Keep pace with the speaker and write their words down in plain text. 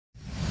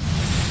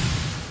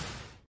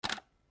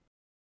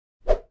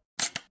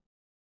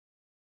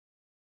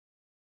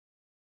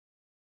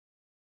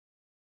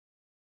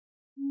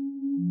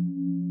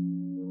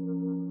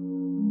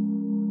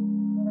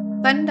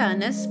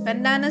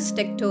Pandanus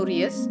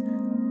Tectorius.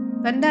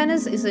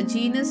 Pandanus is a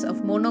genus of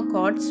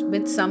monocots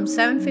with some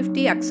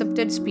 750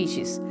 accepted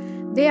species.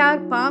 They are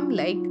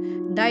palm-like,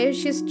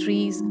 dioecious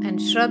trees and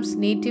shrubs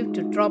native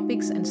to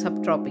tropics and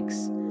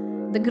subtropics.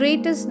 The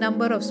greatest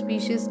number of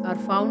species are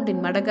found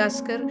in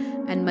Madagascar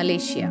and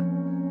Malaysia.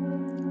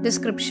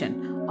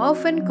 Description: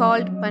 often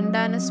called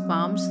Pandanus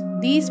palms,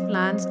 these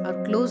plants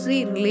are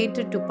closely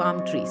related to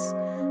palm trees.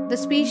 The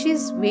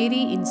species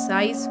vary in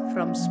size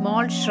from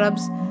small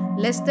shrubs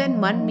less than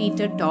 1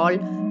 meter tall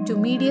to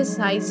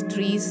medium-sized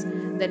trees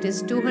that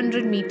is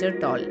 200 meter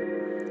tall,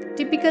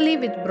 typically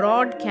with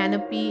broad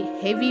canopy,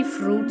 heavy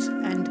fruits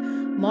and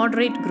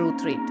moderate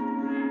growth rate.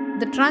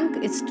 The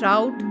trunk is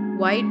stout,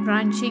 wide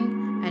branching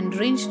and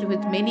ringed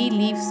with many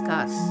leaf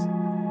scars.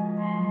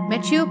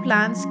 Mature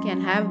plants can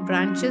have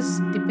branches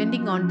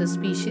depending on the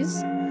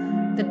species.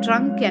 The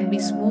trunk can be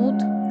smooth,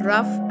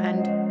 rough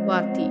and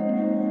warty.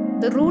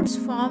 The roots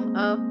form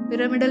a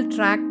pyramidal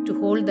tract to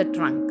hold the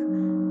trunk.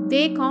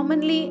 They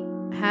commonly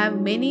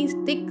have many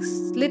thick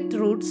slit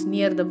roots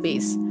near the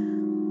base,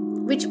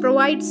 which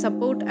provide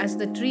support as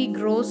the tree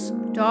grows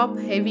top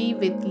heavy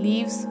with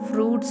leaves,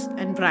 fruits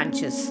and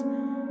branches.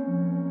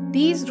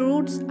 These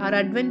roots are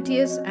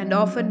adventitious and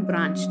often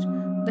branched.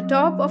 The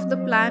top of the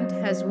plant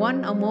has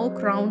one or more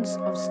crowns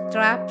of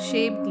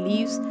strap-shaped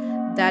leaves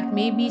that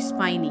may be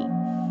spiny.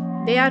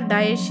 They are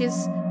dioecious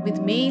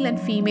with male and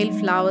female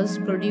flowers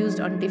produced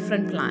on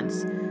different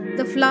plants.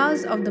 The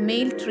flowers of the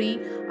male tree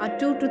are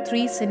 2 to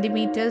 3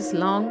 centimeters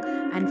long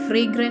and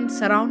fragrant,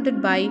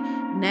 surrounded by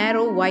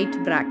narrow white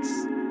bracts.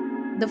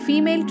 The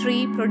female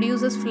tree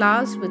produces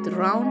flowers with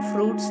round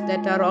fruits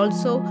that are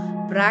also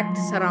bract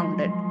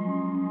surrounded.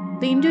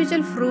 The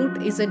individual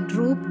fruit is a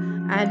drupe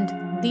and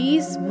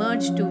these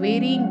merge to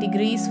varying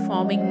degrees,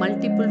 forming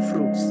multiple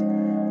fruits.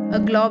 A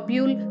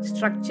globule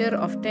structure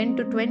of 10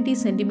 to 20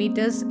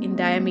 centimeters in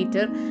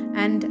diameter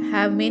and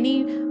have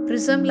many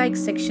prism-like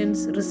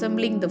sections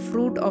resembling the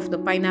fruit of the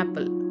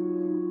pineapple.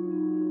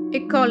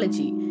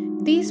 Ecology.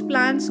 These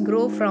plants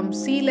grow from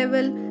sea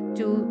level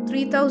to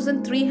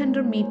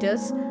 3,300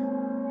 meters.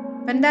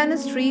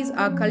 Pandanus trees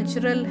are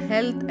cultural,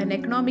 health and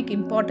economic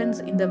importance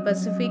in the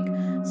Pacific,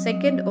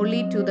 second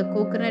only to the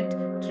coconut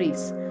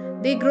trees.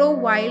 They grow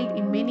wild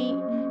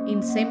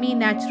in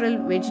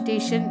semi-natural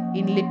vegetation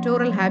in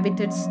littoral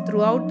habitats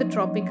throughout the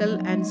tropical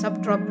and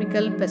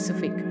subtropical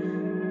Pacific,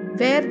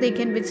 where they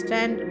can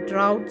withstand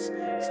droughts,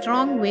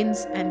 strong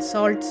winds and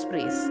salt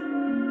sprays.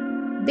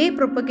 They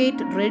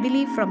propagate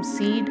readily from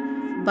seed,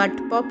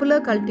 but popular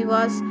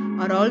cultivars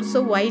are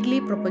also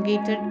widely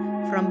propagated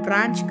from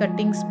branch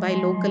cuttings by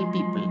local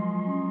people.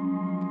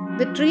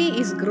 The tree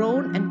is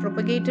grown and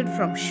propagated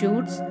from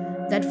shoots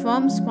that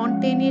form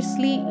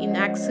spontaneously in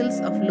axils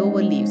of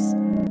lower leaves.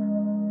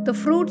 The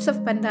fruits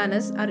of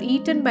Pandanus are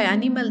eaten by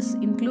animals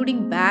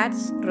including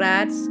bats,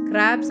 rats,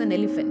 crabs and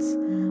elephants,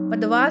 but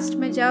the vast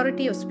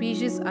majority of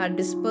species are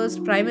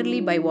dispersed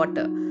primarily by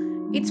water.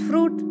 Its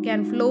fruit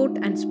can float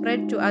and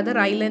spread to other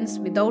islands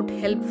without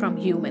help from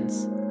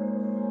humans.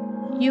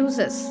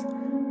 Uses.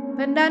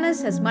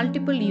 Pandanus has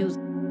multiple uses,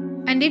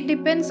 and it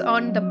depends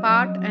on the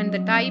part and the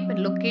type and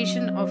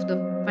location of the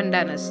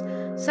Pandanus.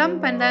 Some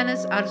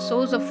Pandanus are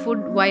source of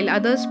food while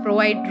others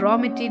provide raw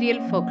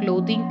material for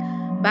clothing,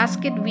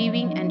 basket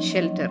weaving and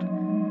shelter.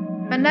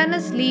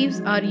 Pandanus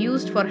leaves are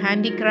used for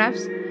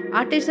handicrafts.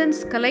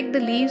 Artisans collect the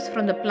leaves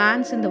from the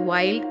plants in the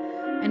wild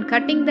and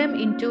cutting them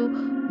into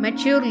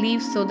mature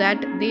leaves so that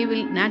they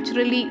will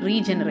naturally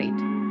regenerate.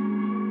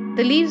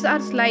 The leaves are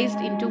sliced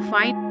into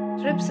fine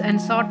strips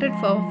and sorted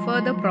for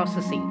further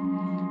processing.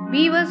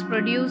 Weavers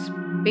produce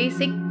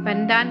basic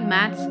pandan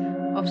mats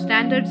of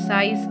standard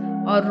size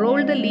or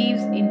roll the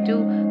leaves into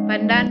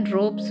pandan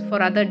ropes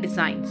for other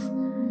designs.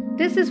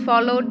 This is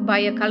followed by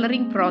a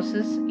coloring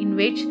process in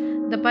which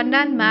the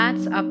pandan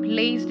mats are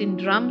placed in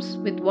drums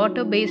with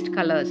water-based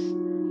colors.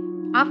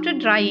 After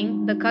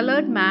drying, the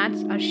colored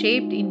mats are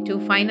shaped into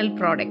final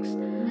products,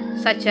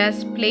 such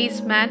as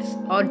placemats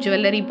or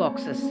jewelry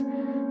boxes.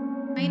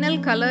 Final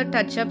color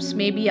touch-ups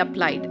may be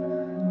applied.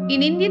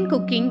 In Indian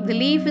cooking, the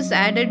leaf is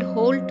added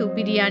whole to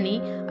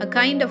biryani, a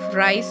kind of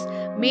rice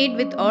made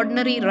with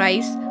ordinary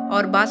rice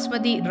or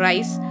basmati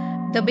rice.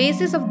 The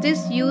basis of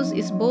this use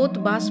is both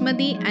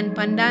basmati and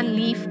pandan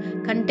leaf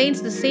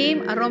contains the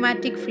same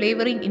aromatic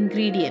flavoring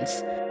ingredients.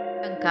 In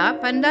Sri Lanka,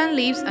 pandan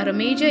leaves are a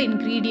major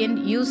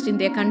ingredient used in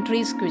their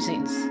country's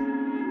cuisines.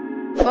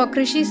 For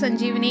Krishi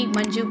Sanjeevani,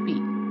 Manju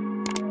P.